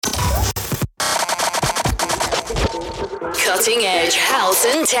Cutting edge house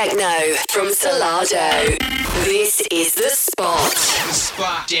and techno from Solardo. This is The Spot. The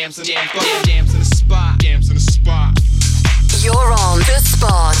spot. Jams in the spot. Jams in the spot. You're on The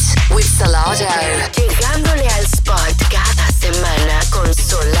Spot with Solardo. Llegándole al spot cada semana con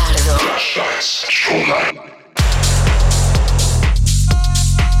Solardo.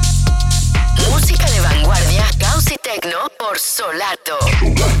 Música de vanguardia, house y techno por Solardo.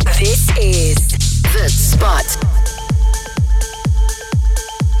 This is The Spot.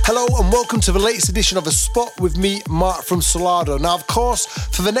 Hello and welcome to the latest edition of The Spot with me, Mark from Solardo. Now, of course,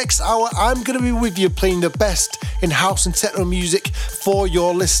 for the next hour, I'm going to be with you playing the best in house and techno music for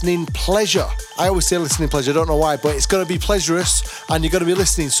your listening pleasure. I always say listening pleasure, I don't know why, but it's going to be pleasurous and you're going to be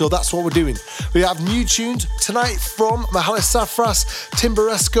listening, so that's what we're doing. We have new tunes tonight from Mahalis Safras,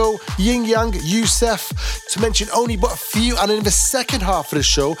 Timburesco, Ying Yang, Youssef, to mention only but a few. And in the second half of the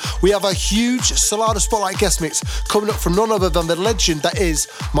show, we have a huge Solardo Spotlight guest mix coming up from none other than the legend that is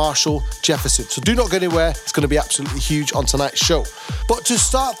Marshall Jefferson. So do not go anywhere, it's going to be absolutely huge on tonight's show. But to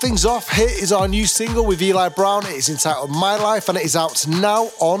start things off, here is our new single with Eli Brown. It is entitled My Life and it is out now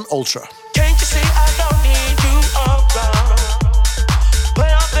on Ultra. Can't you see I don't need you around?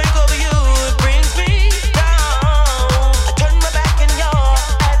 When I think of you, it brings me down. I turn my back and you're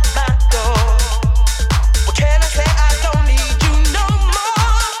at my door. What can I say? I don't need you no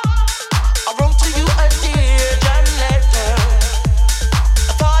more. I wrote to you a dear John letter.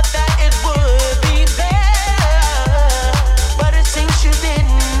 I thought that it would be better, but it seems you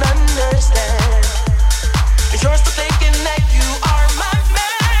didn't understand. It's yours for thinking that you are my man.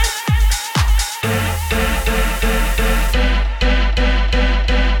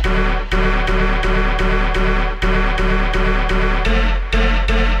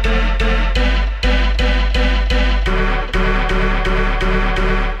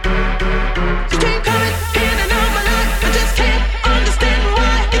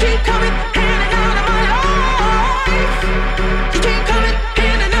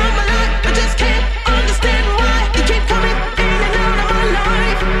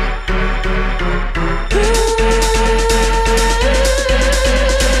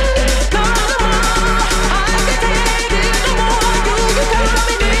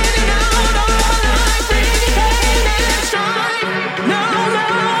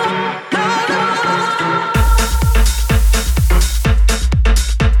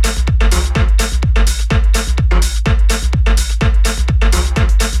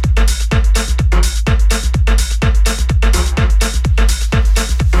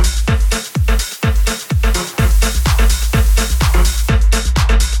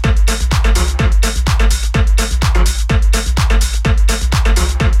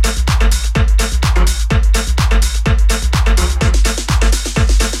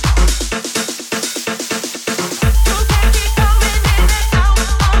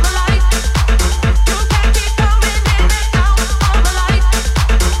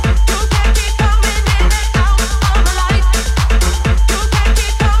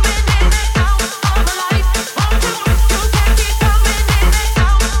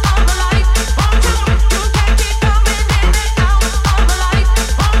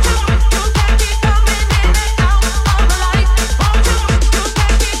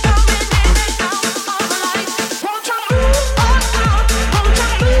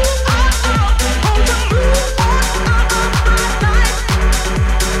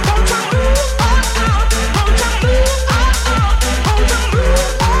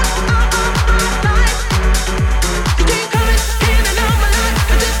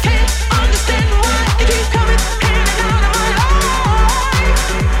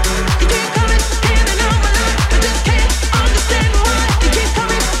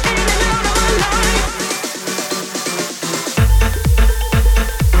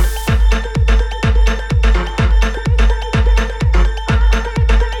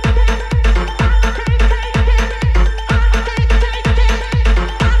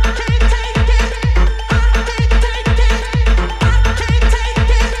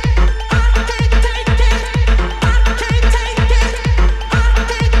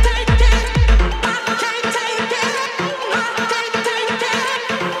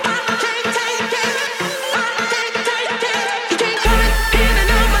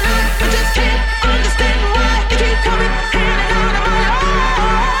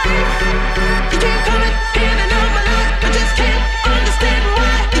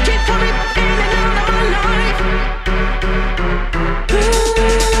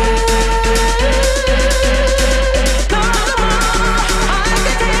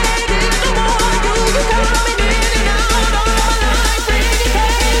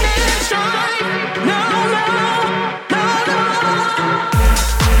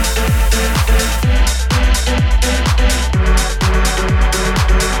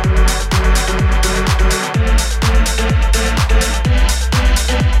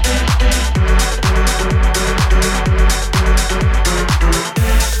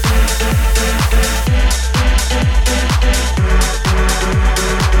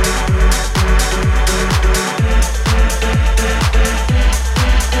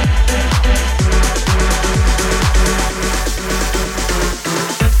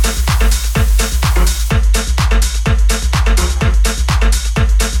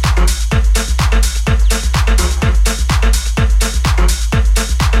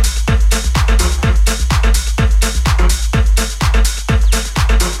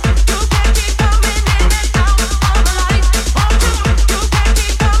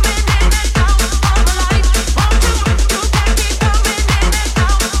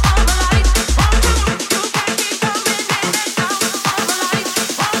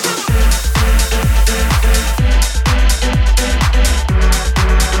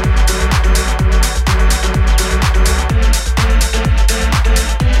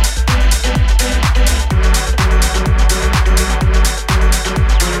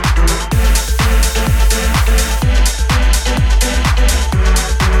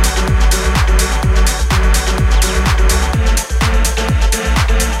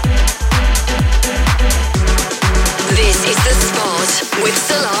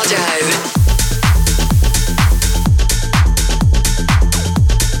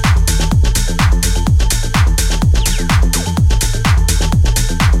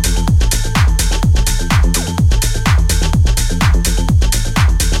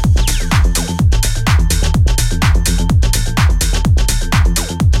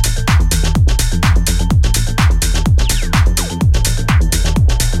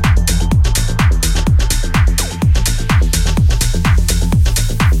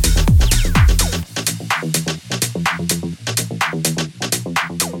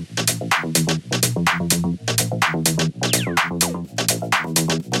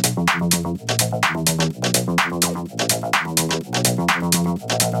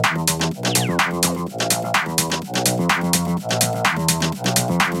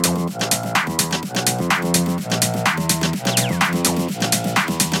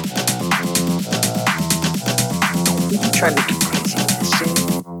 trying to get crazy with this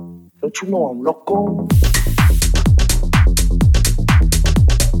shit? Don't you know I'm loco?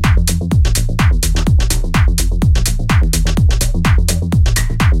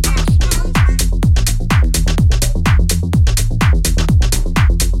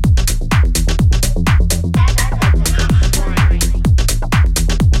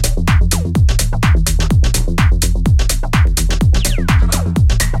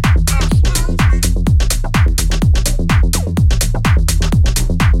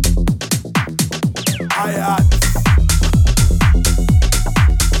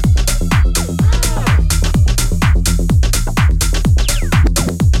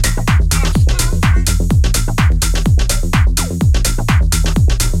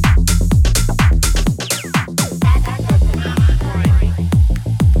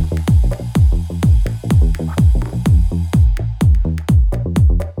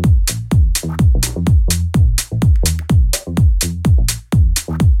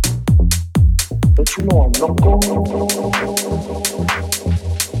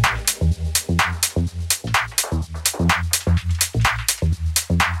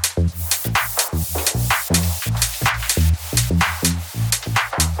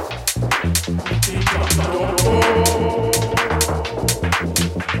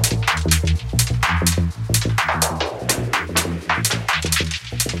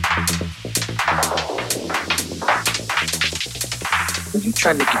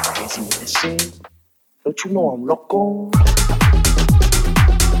 Trying to get crazy with this shit. Don't you know I'm loco?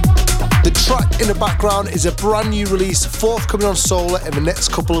 The track in the background is a brand new release, forthcoming on Solar in the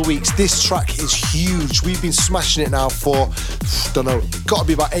next couple of weeks. This track is huge. We've been smashing it now for, don't know, got to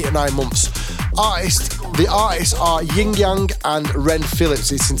be about 8 or 9 months. The artists are Ying Yang and Ren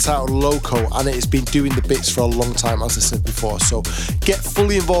Phillips. It's entitled Loco, and it has been doing the bits for a long time, as I said before. So get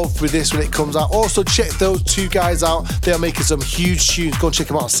fully involved with this when it comes out. Also check those two guys out. They are making some huge tunes. Go and check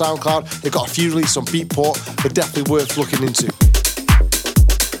them out on SoundCloud. They've got a few releases on Beatport. They're definitely worth looking into.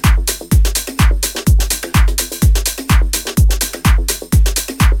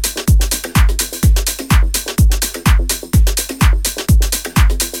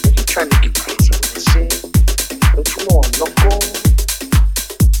 Trying to get crazy with this shit. Don't you know I'm loco?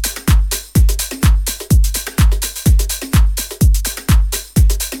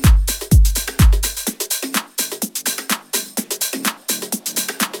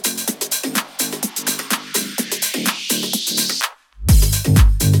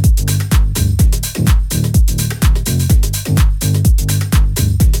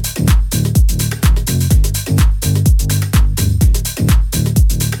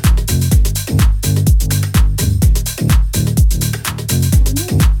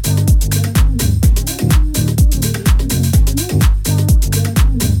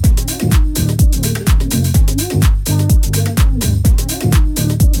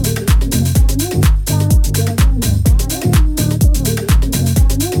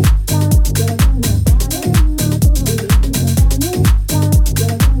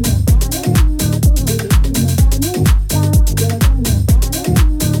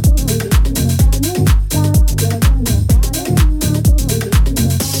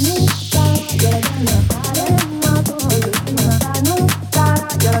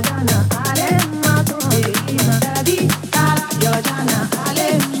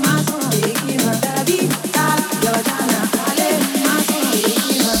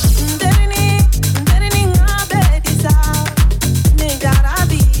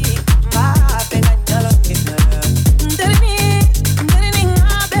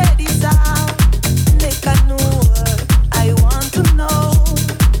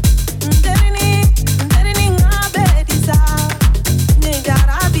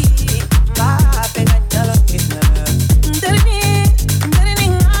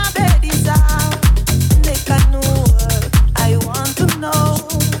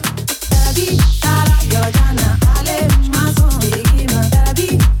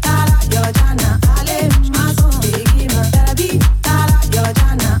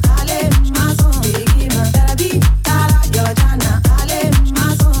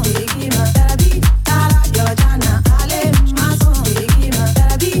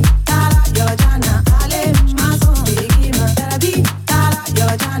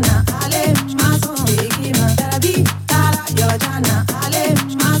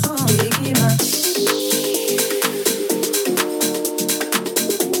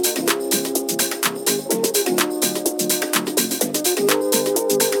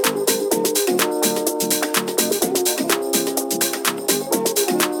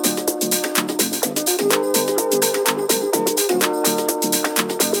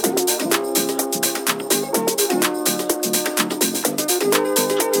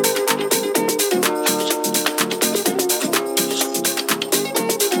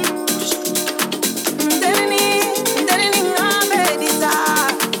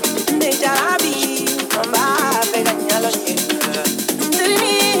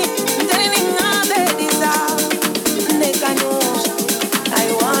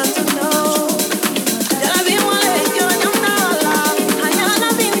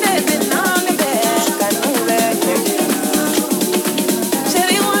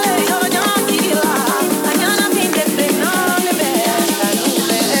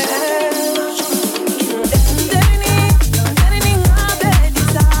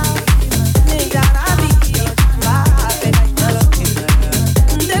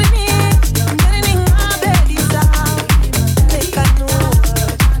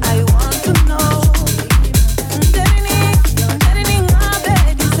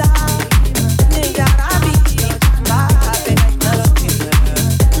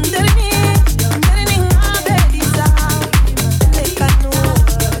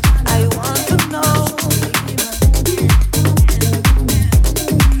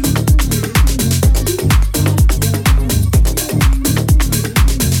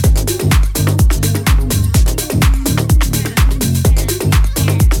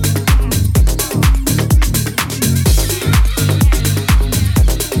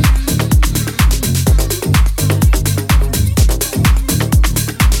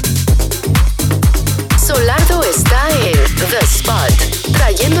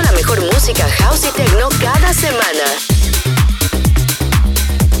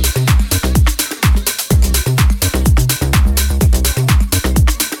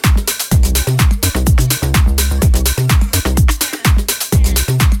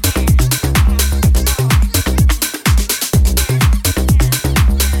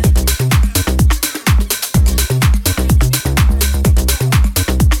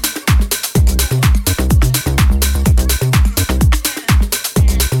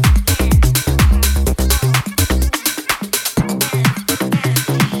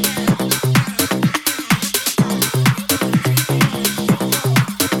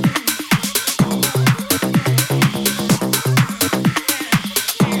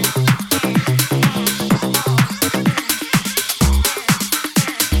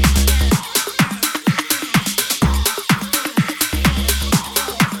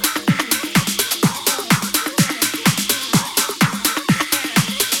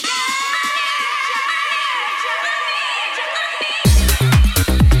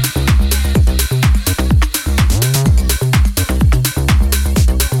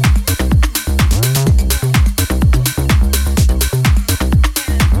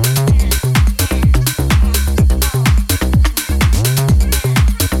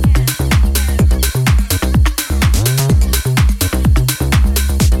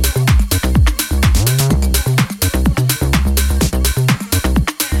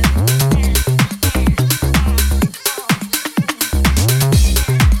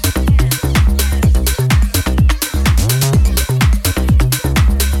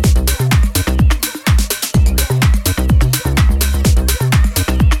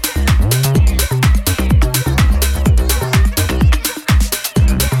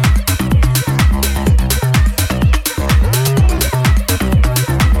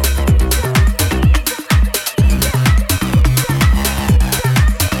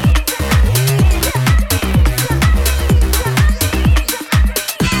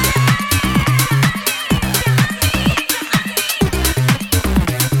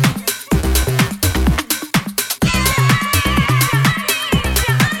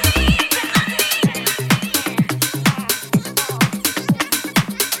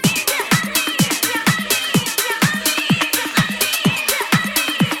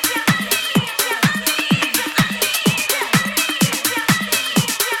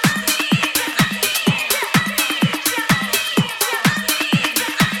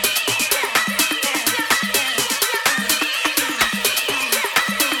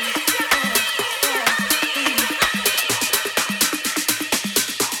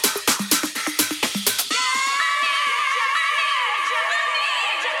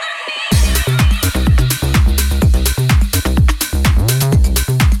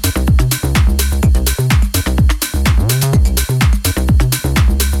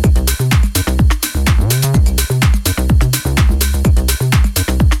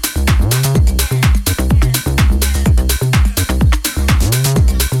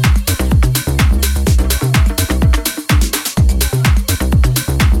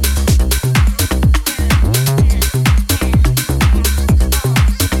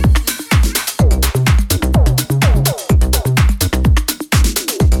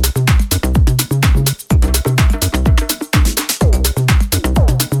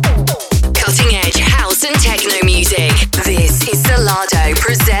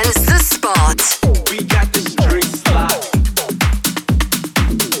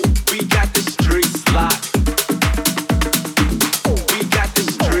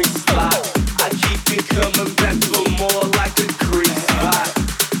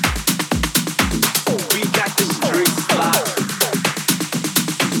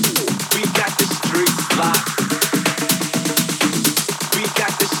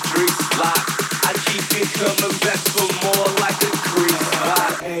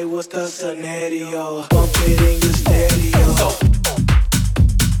 what's the scenario? Bump it in your stereo.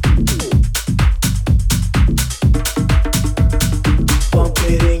 Bump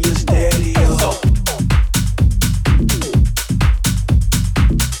it in your stereo.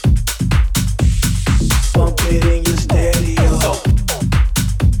 Bump it in your stereo. Bump it in your stereo.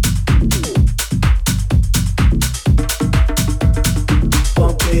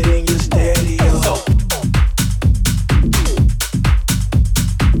 Bump it in your stereo.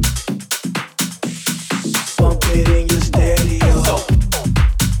 Bump it in your stereo. Bump it in your stereo.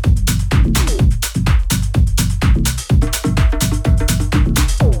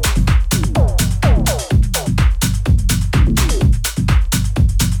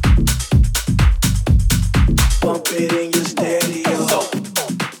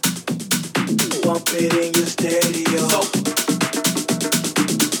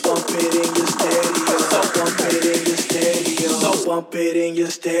 Bump it in your stereo. Bump it in your stereo. Bump it in your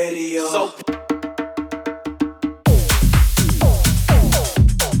stereo.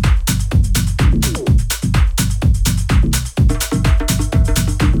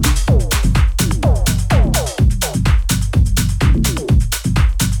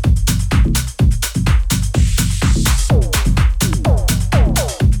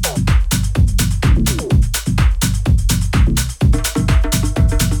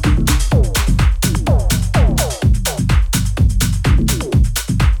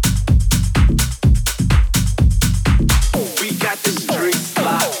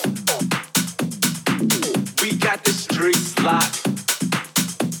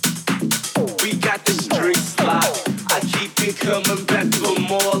 Coming back for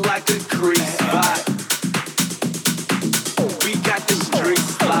more like a crease spot. We got the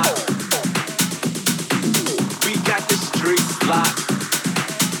streets locked. We got the streets locked.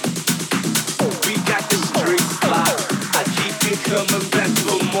 We got the streets locked. I keep it coming back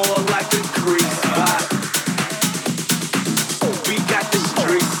for more like a crease spot. We got the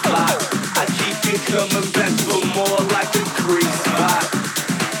streets locked. I keep it coming back for more like a crease spot.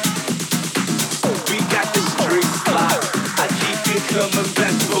 We got the streets locked. I keep it coming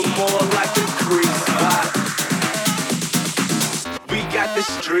back for more like a crease spot. We got the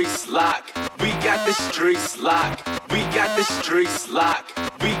streets locked. We got the streets locked. We got the streets locked.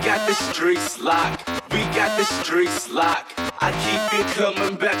 We got the streets locked. We got the streets locked. I keep it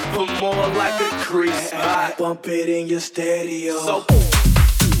coming back for more like a crease spot. Bump it in your stereo. So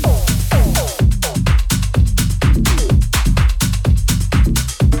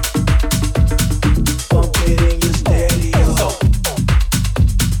bump it in your stereo.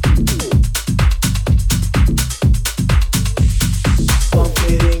 Bump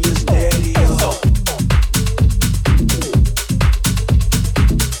it in your stereo.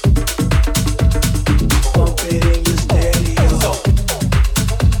 Bump it in your stereo.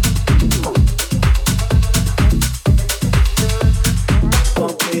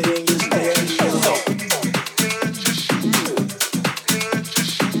 Bump it in your stereo.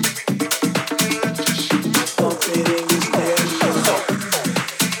 Bump it in your stereo.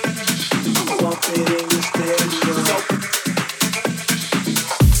 Bump it in your stereo.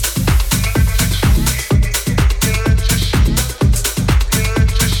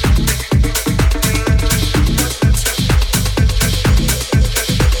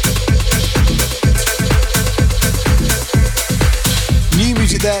 New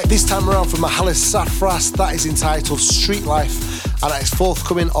music there, this time around from Mahalis Safras. That is entitled Street Life, and that is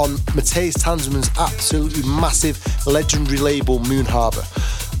forthcoming on Matthias Tanzman's absolutely massive legendary label Moon Harbour.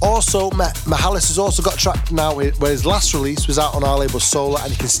 Also, Mahalis has also got a track now where his last release was out on our label Solar,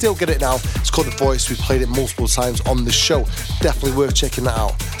 and you can still get it now. It's called The Voice. We've played it multiple times on the show. Definitely worth checking that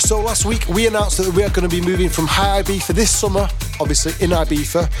out. So last week we announced that we are going to be moving from High Ibiza this summer, obviously in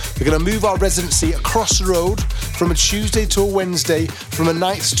Ibiza. We're going to move our residency across the road from a Tuesday to a Wednesday, from a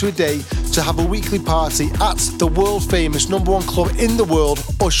night to a day, to have a weekly party at the world famous #1 club in the world,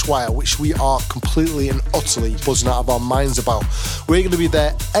 Ushuaia, which we are completely and utterly buzzing out of our minds about. We're going to be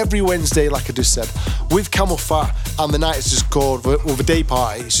there every Wednesday, like I just said, with Camel Fat, and the night is just called, with a day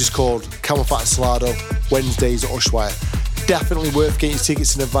party, it's just called Camel Fat and Salado, Wednesdays at Ushuaia. Definitely worth getting your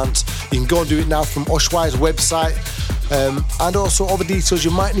tickets in advance. You can go and do it now from Ushuaia's website, and also all the details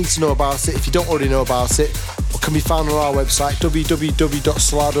you might need to know about it, if you don't already know about it, can be found on our website,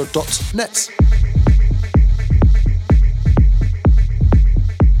 www.salado.net.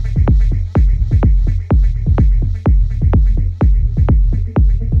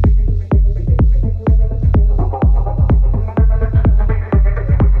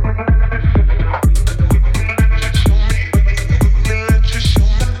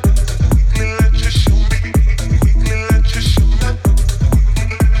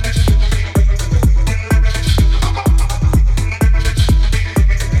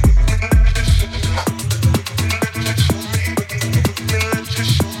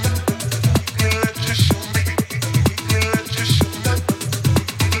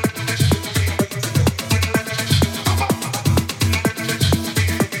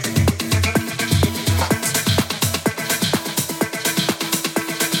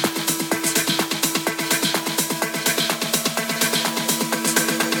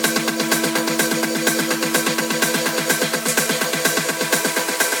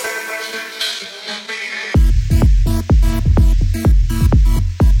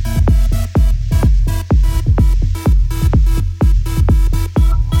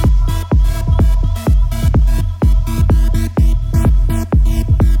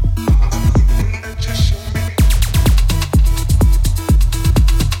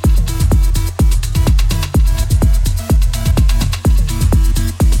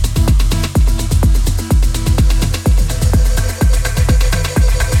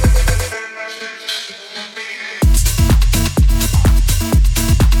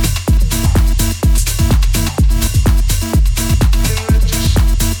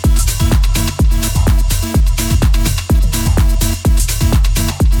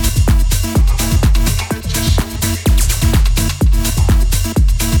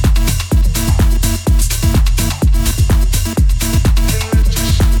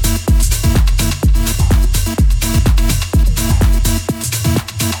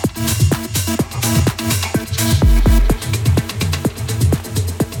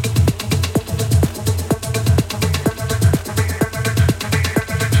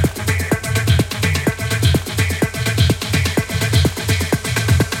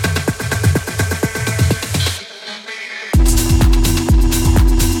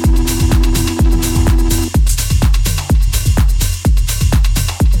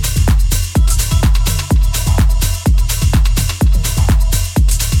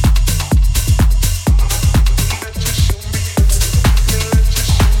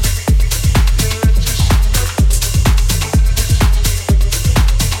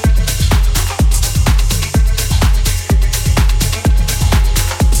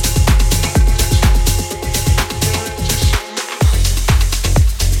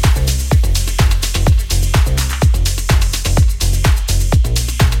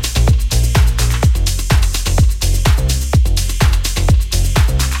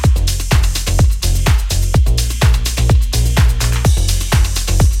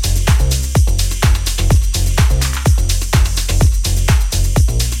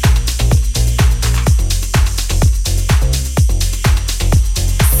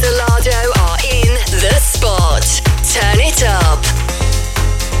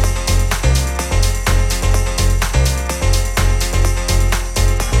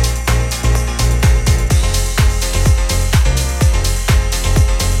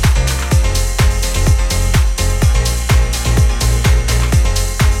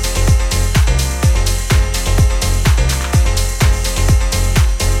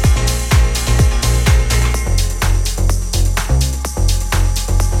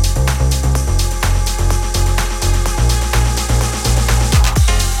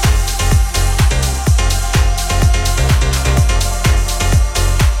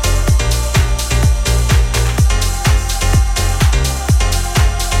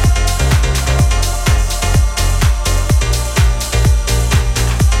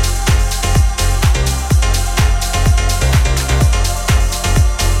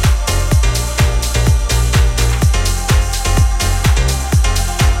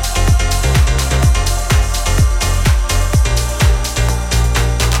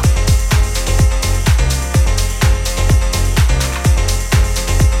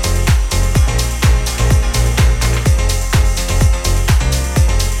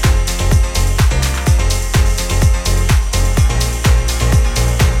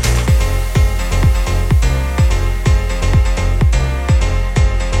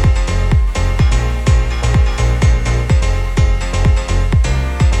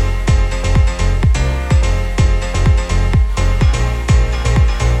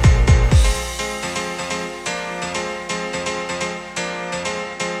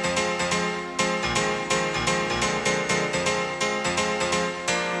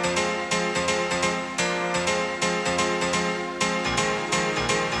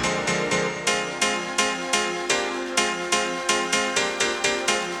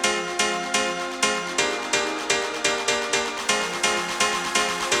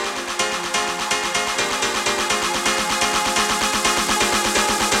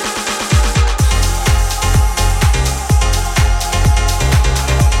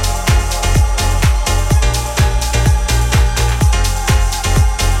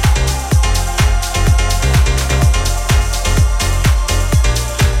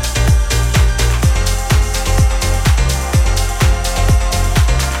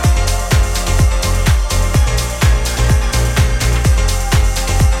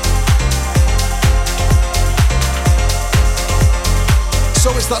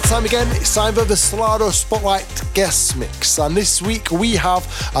 that time again. It's time for the Solardo Spotlight Guest Mix. And this week we have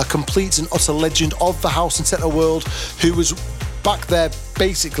a complete and utter legend of the house and techno world who was back there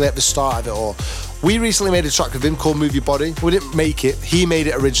basically at the start of it all. We recently made a track with him called Move Your Body. We didn't make it. He made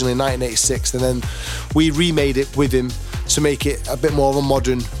it originally in 1986 and then we remade it with him to make it a bit more of a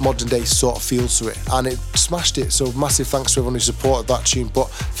modern day sort of feel to it. And it smashed it. So massive thanks to everyone who supported that tune. But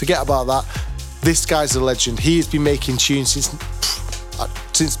forget about that. This guy's a legend. He has been making tunes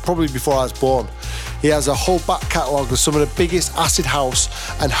since probably before I was born. He has a whole back catalogue of some of the biggest acid house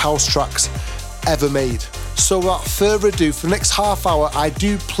and house tracks ever made. So without further ado, for the next half hour, I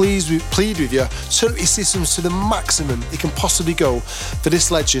do plead with you, turn your systems to the maximum it can possibly go for this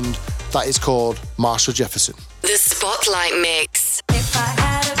legend that is called Marshall Jefferson. The Spotlight Mix. If I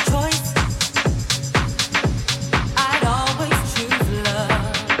had a choice, I'd always choose love.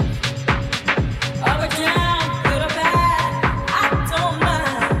 Up or down, good or bad, I don't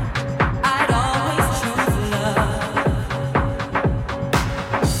mind. I'd always choose love.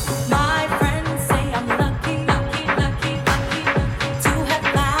 My friends say I'm lucky to have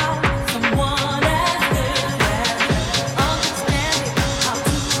found someone as good as understanding how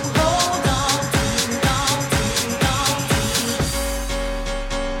to hold on to.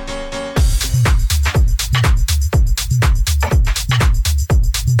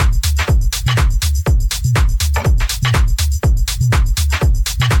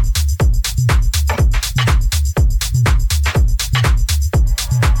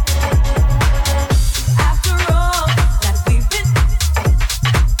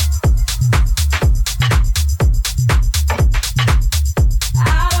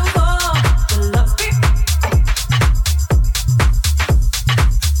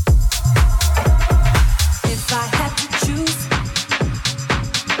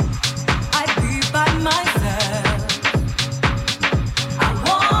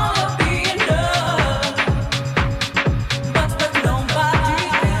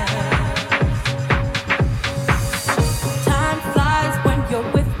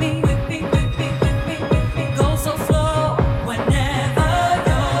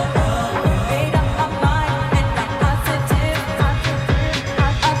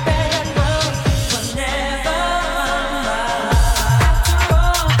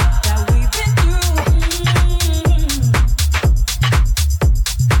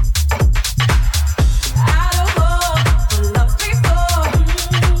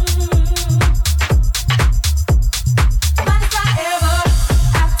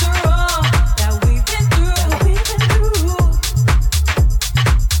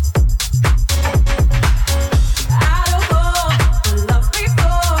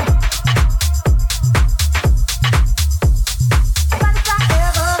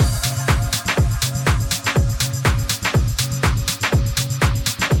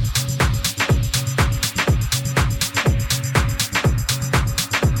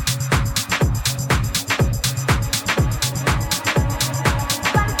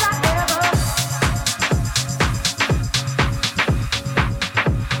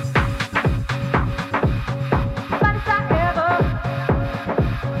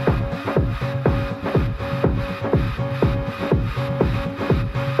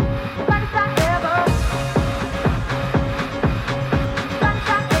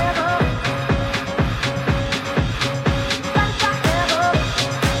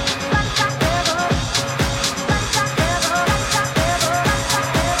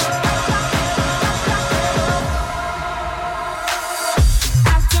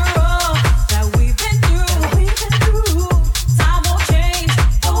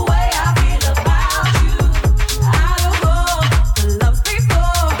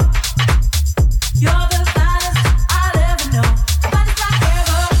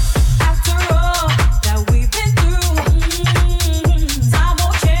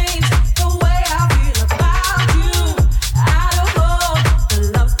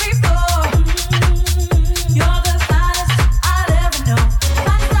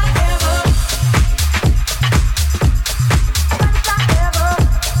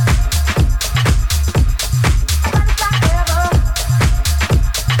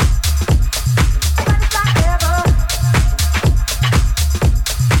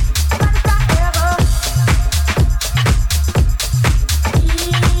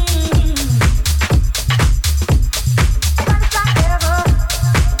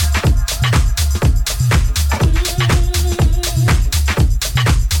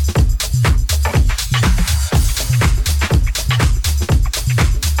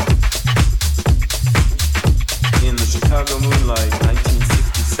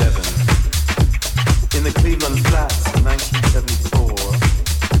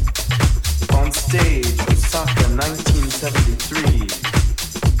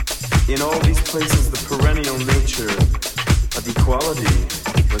 In all these places, the perennial nature of equality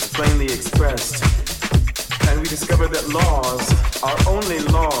was plainly expressed, and we discovered that laws are only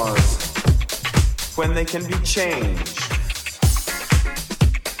laws when they can be changed.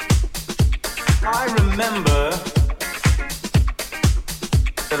 I remember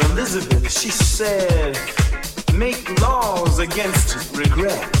that Elizabeth, she said, make laws against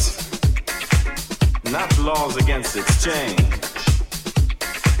regret, not laws against exchange.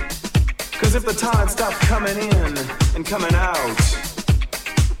 Cause if the tide stopped coming in and coming out,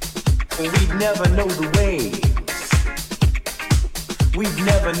 we'd never know the waves. We'd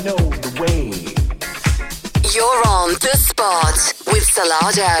never know the waves. You're on The Spot with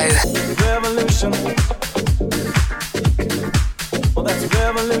Salado. Revolution. Well, that's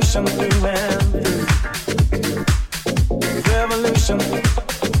revolution through and through. Revolution.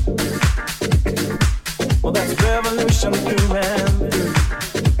 Well, that's revolution through and through.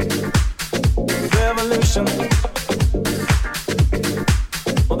 Revolution.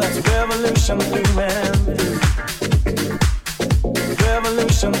 Well, that's revolution through and through.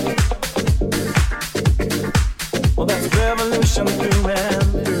 Revolution. Well, that's revolution through and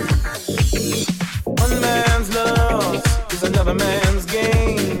through. One man's loss is another man's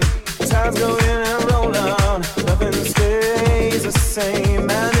gain. Times go in and roll out, nothing stays the same.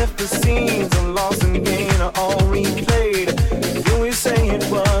 And if the scenes of loss and gain are all replayed, will we say it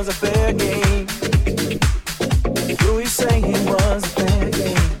was a fair game? Will we say it was a fair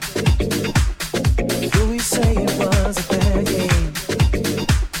game? Will we say it was a fair game?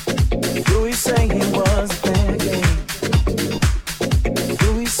 Will we say it was a fair game?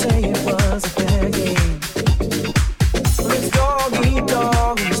 Will we say it was a fair game? Well, it's dog eat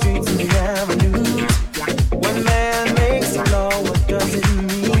dog in the streets and the avenues. One man makes a law, what does it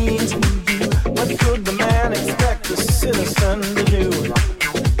mean to you? What could the man expect the citizen to do?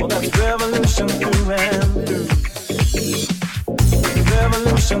 Well, that's revolution through and through.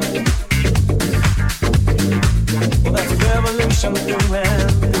 Revolution. Well, that's revolution through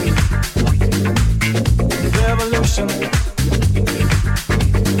and through. Revolution.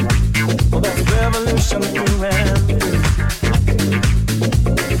 Well, that's revolution through and through.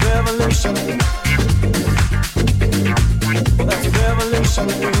 Revolution. Well, that's revolution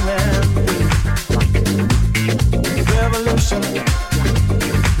through and through. Revolution.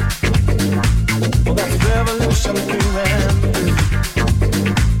 Well, that's revolution through and through.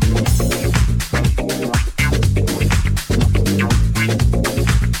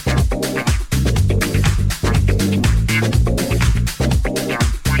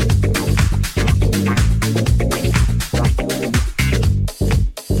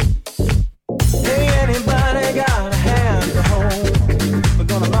 Hey, anybody got a hand to hold? We're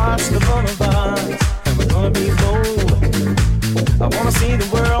gonna march the boulevards and we're gonna be bold. I wanna see the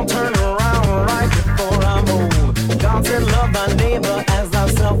world turn around right before I'm old. God said love thy neighbor as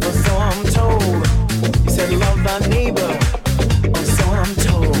thyself, or so I'm told. He said love thy neighbor, or so I'm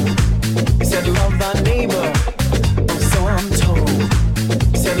told. He said love thy neighbor, or so I'm told.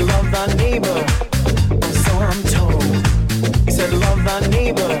 He said love thy neighbor, or so I'm told. He said love thy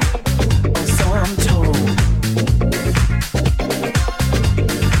neighbor, or so I'm told.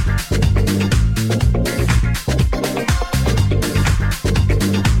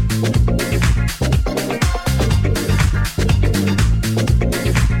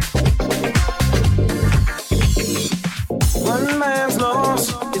 One man's loss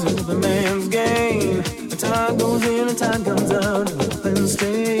is another man's gain. The tide goes in and tide comes out, nothing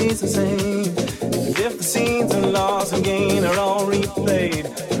stays the same. And if the scenes of loss and gain are all replayed,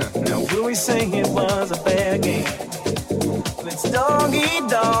 now will we say it was a fair game? It's dog eat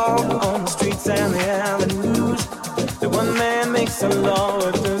dog on the streets and the avenues. The one man makes a law,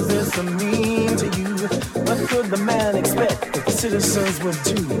 what does this mean to you? What could the man expect that the citizens would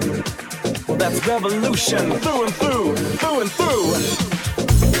do? Well, that's revolution through and through, through and through.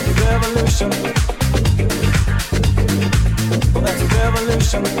 Revolution. Well, that's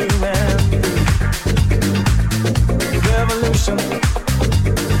revolution through and through. Revolution.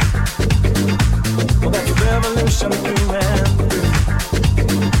 Well, that's revolution through and through.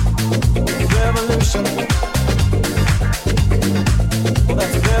 Revolution. Well,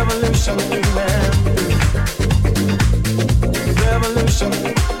 that's revolution through and through. Revolution.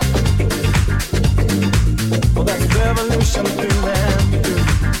 Well, that's revolution through and through.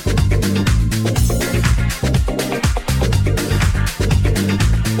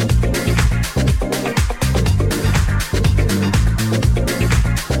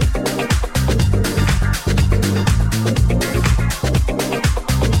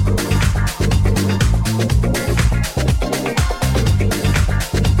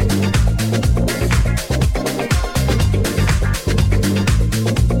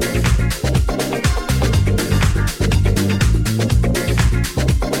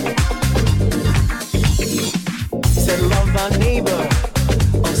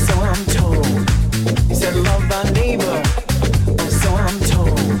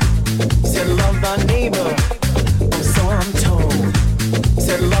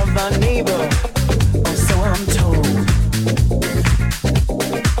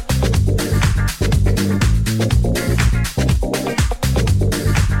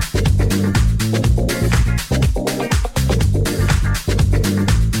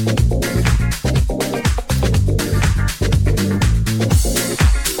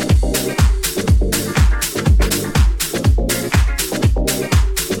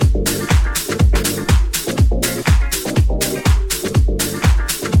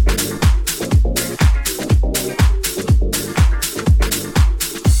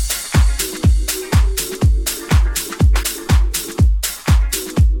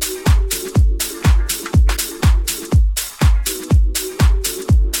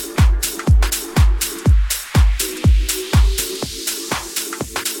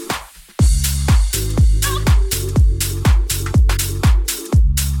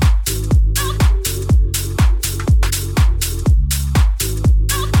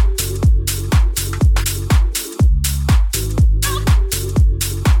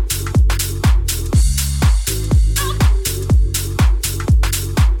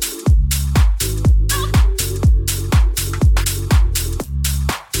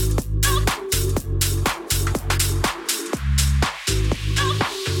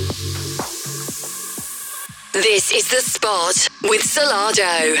 This is The Spot with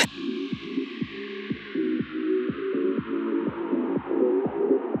Solardo.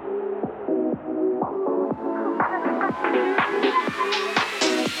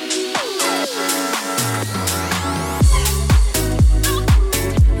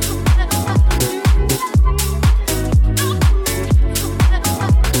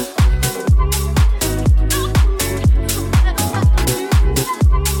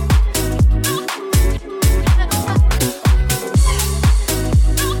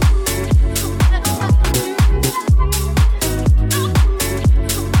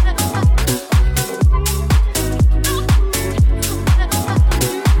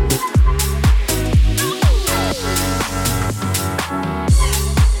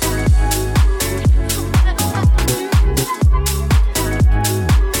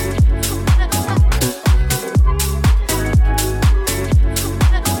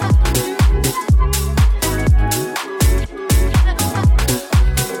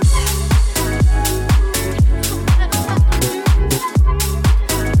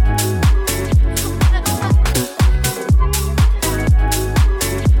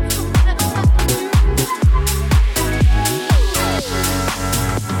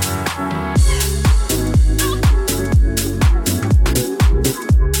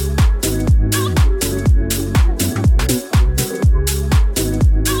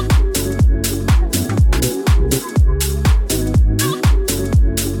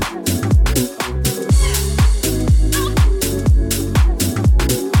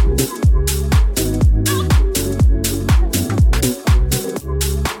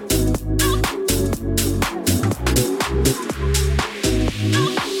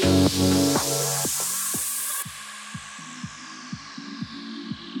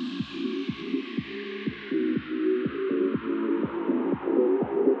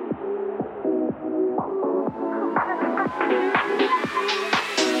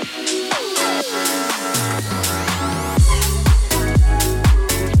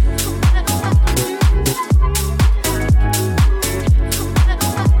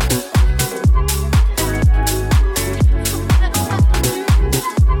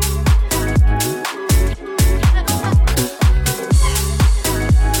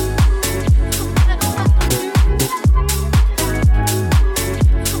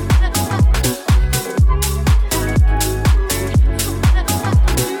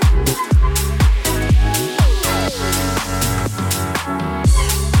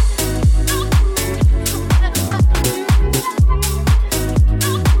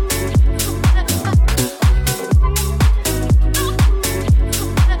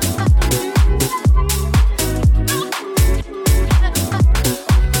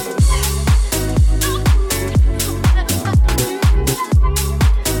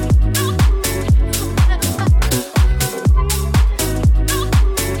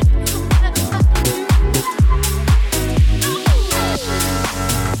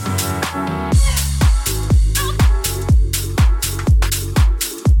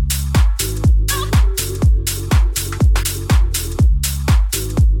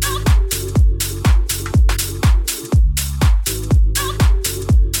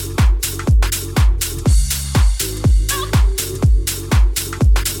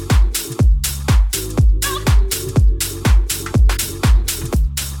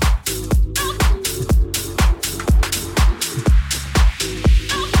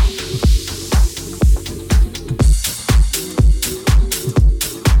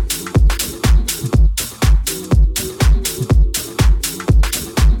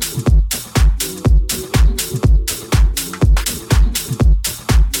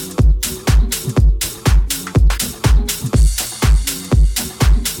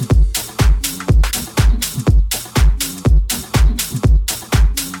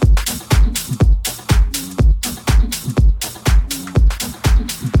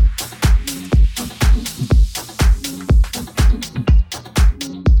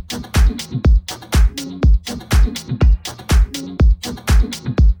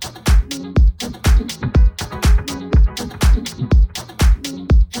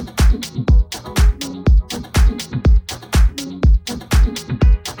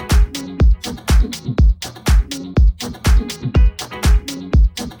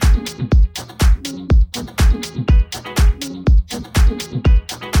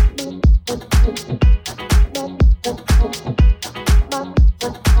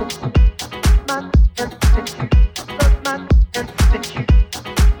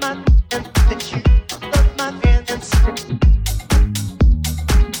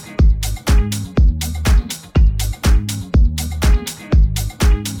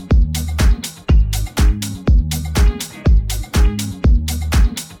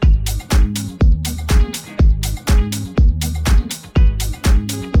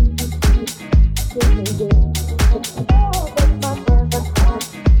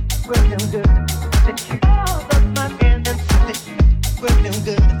 Good.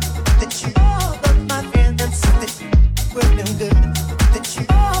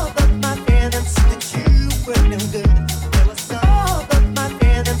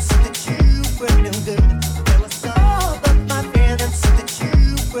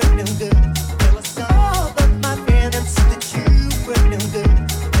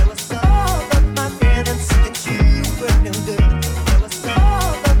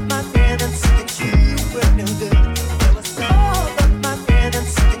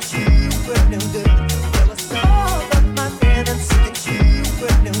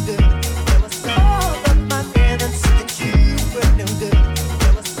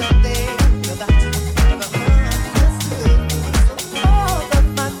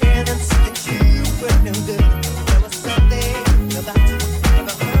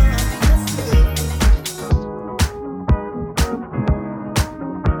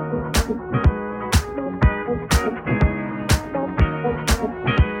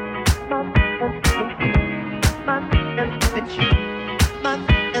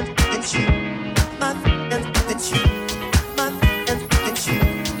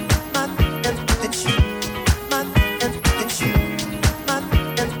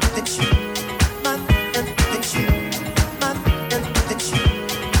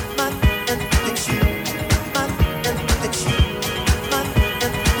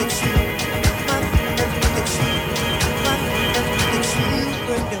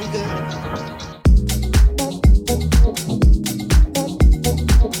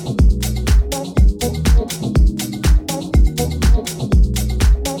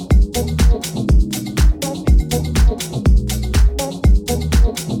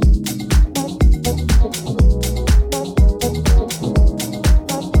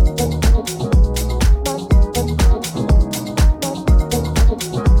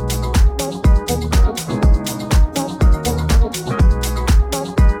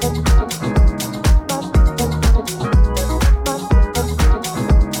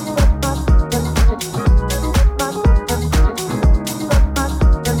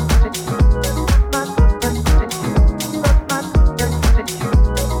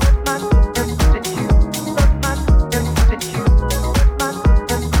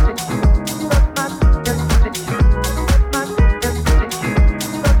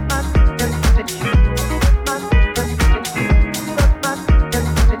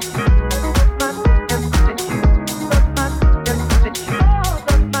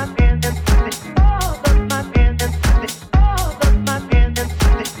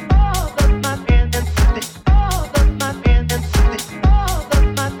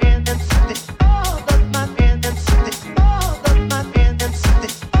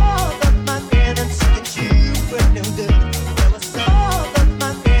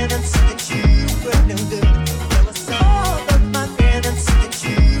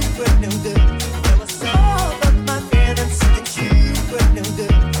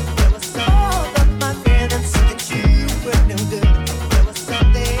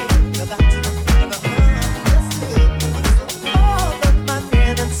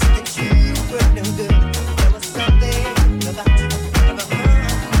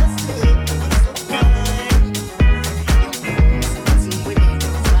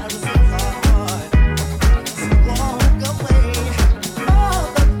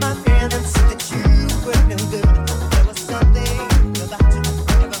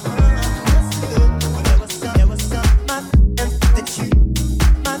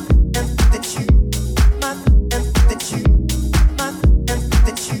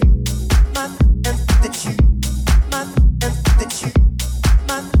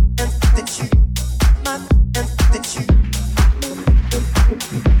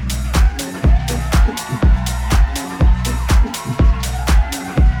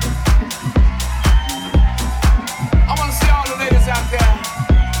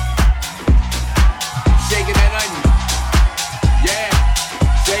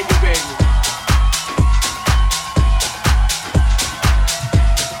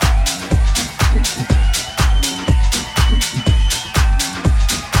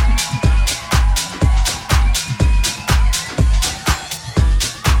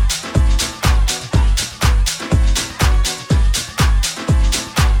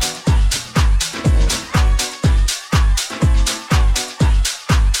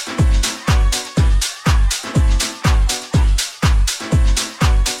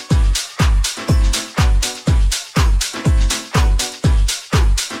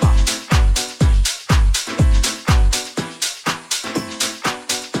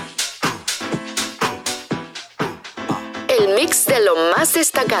 más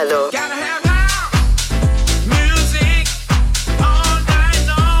destacado. Gotta have house music all night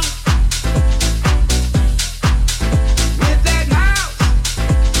long. With that house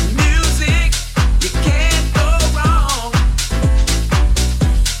music, you can't go wrong.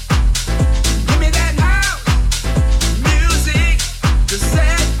 Give me that house music to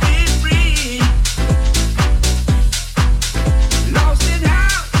set me free. Lost in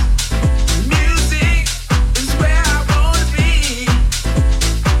house music is where I wanna be.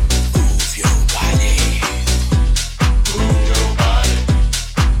 Move your body. Move your body.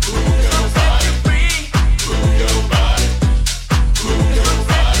 Move your body. Free. Move your body. Move your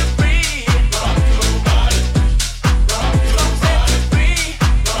body. Free. Rock your body. Rock your body. Free.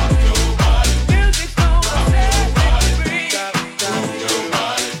 Rock your body. Music's gonna set me free. Move your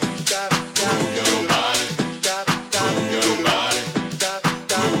body. Move your body. Move your body.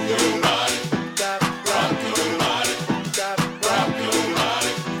 Move your body. Rock your body. Rock your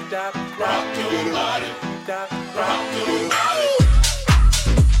body. Rock your body. Rock your body.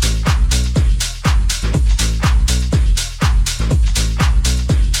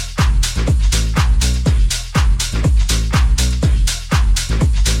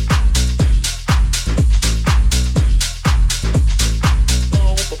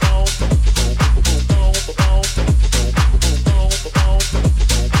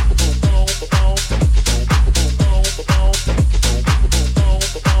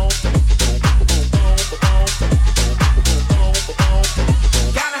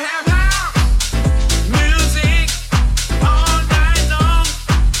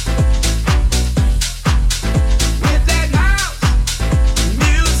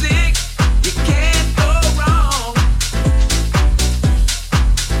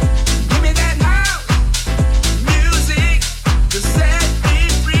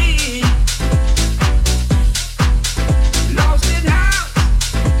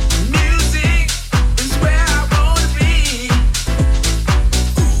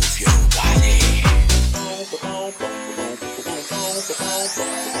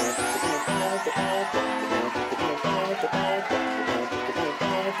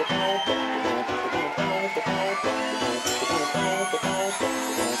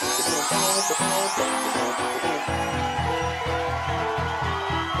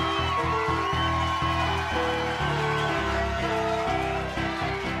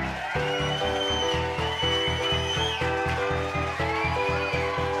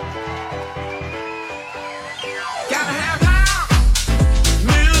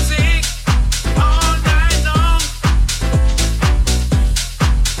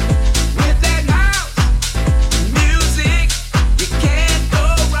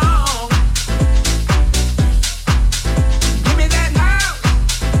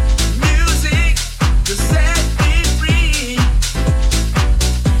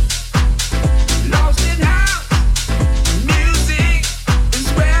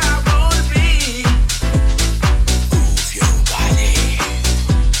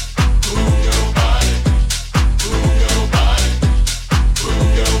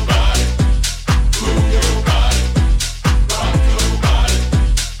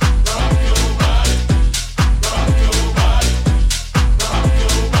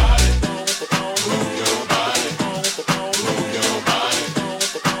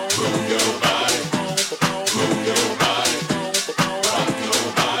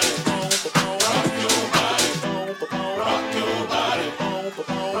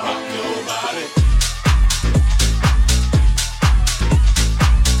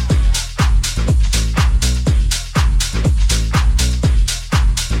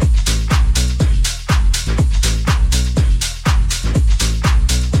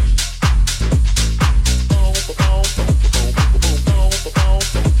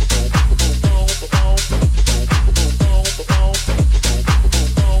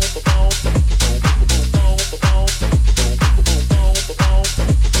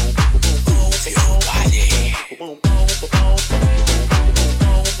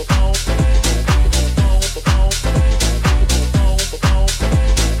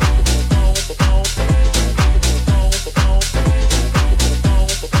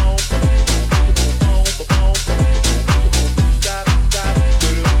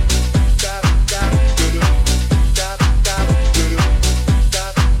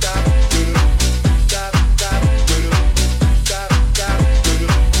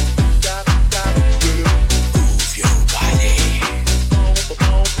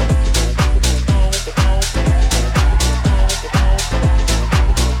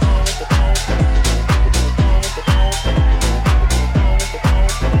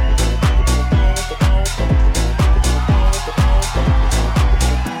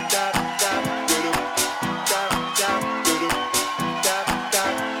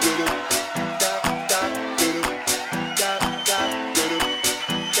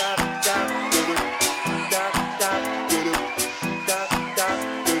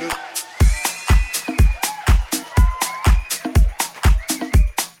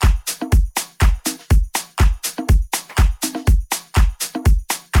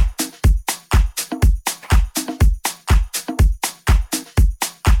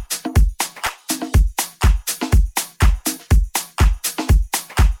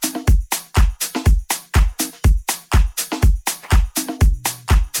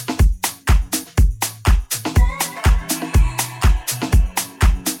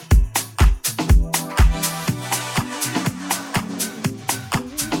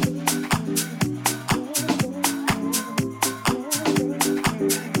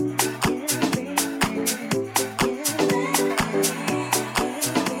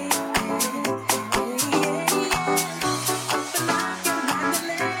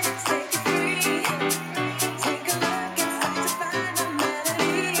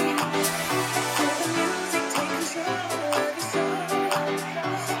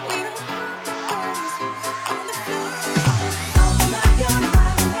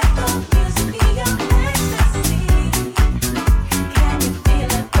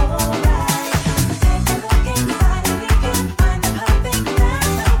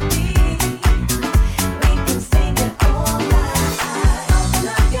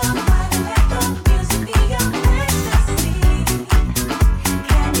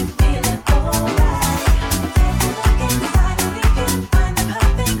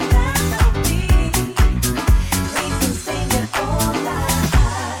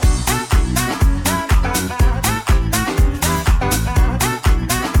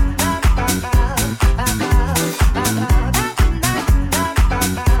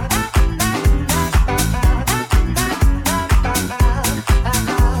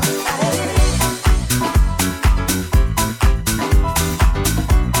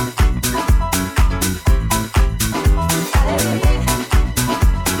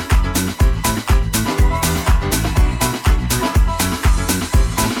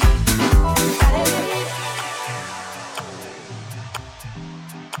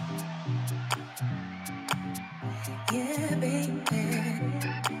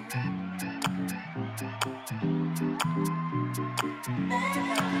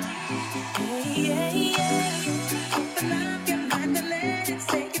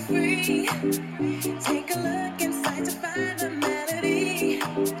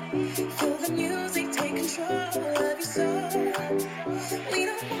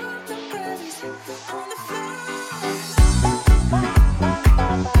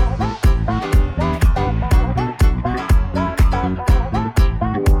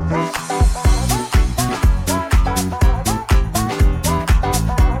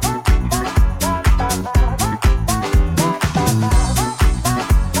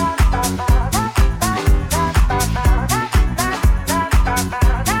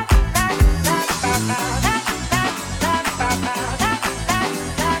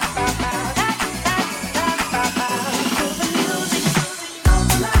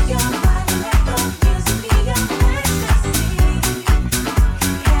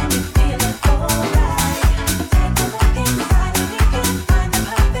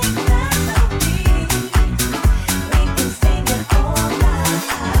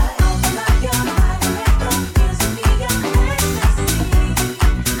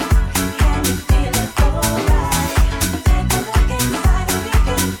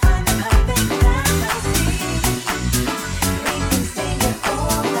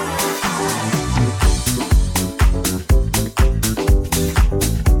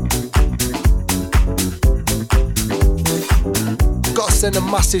 Send a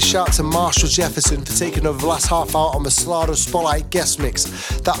massive shout to Marshall Jefferson for taking over the last half hour on the Solardo Spotlight guest mix.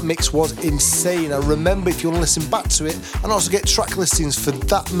 That mix was insane. And remember, if you want to listen back to it and also get track listings for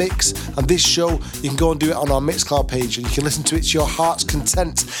that mix and this show, you can go and do it on our Mixcloud page and you can listen to it to your heart's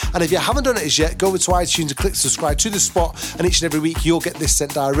content. And if you haven't done it as yet, go over to iTunes and click subscribe to The Spot, and each and every week you'll get this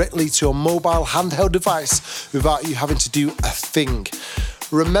sent directly to your mobile handheld device without you having to do a thing.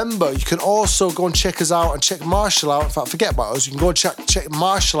 Remember, you can also go and check us out and check Marshall out. In fact, forget about us. You can go and check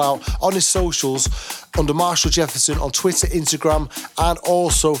Marshall out on his socials under Marshall Jefferson on Twitter, Instagram, and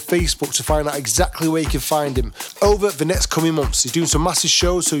also Facebook to find out exactly where you can find him over the next coming months. He's doing some massive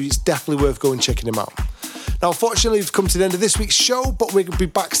shows, so it's definitely worth going and checking him out. Now, unfortunately, we've come to the end of this week's show, but we're going to be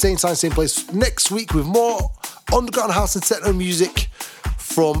back same time, same place next week with more underground house and techno music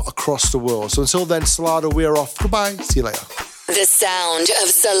from across the world. So until then, Solardo, we're off. Goodbye. See you later. The sound of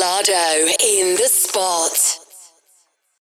Solardo in the spot.